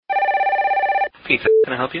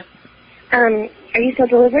Can I help you? Are you still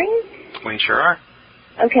delivering? We sure are.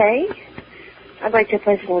 Okay. I'd like to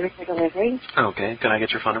place an order for delivery. Okay. Can I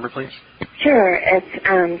get your phone number, please? Sure. It's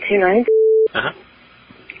 29 Uh-huh.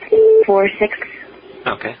 46.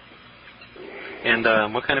 Okay.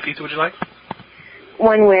 And what kind of pizza would you like?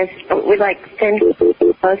 One with, we'd like thin,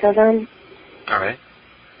 both of them. All right.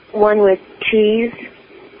 One with cheese,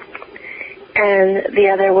 and the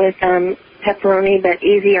other with pepperoni, but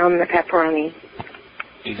easy on the pepperoni.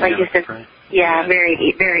 Easy like on you the said, pepperoni? yeah, very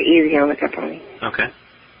easy on the pepperoni. Okay.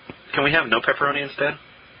 Can we have no pepperoni instead?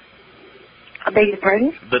 I beg your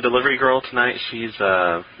pardon? The delivery girl tonight, she's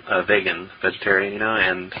a vegetarian, you know,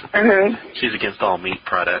 and she's against all meat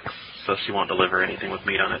products, so she won't deliver anything with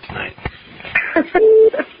meat on it tonight.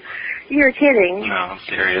 You're kidding. No, I'm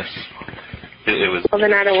serious. It was. Well,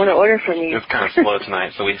 then I don't want to order from you. It was kind of slow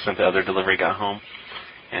tonight, so we sent the other delivery guy home,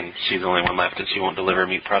 and she's the only one left, and she won't deliver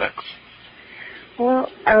meat products. Well,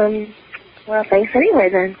 thanks anyway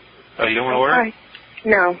then. Oh, you don't want to order? Right.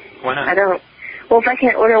 No. Why not? I don't. Well, if I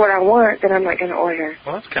can't order what I want, then I'm not going to order.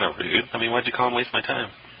 Well, that's kind of rude. I mean, why'd you call and waste my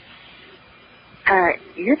time?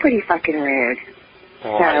 You're pretty fucking rude.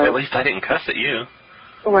 Well, so, at least I didn't cuss at you.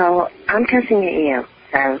 Well, I'm cussing at you.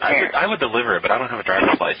 So I would deliver it, but I don't have a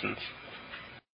driver's license.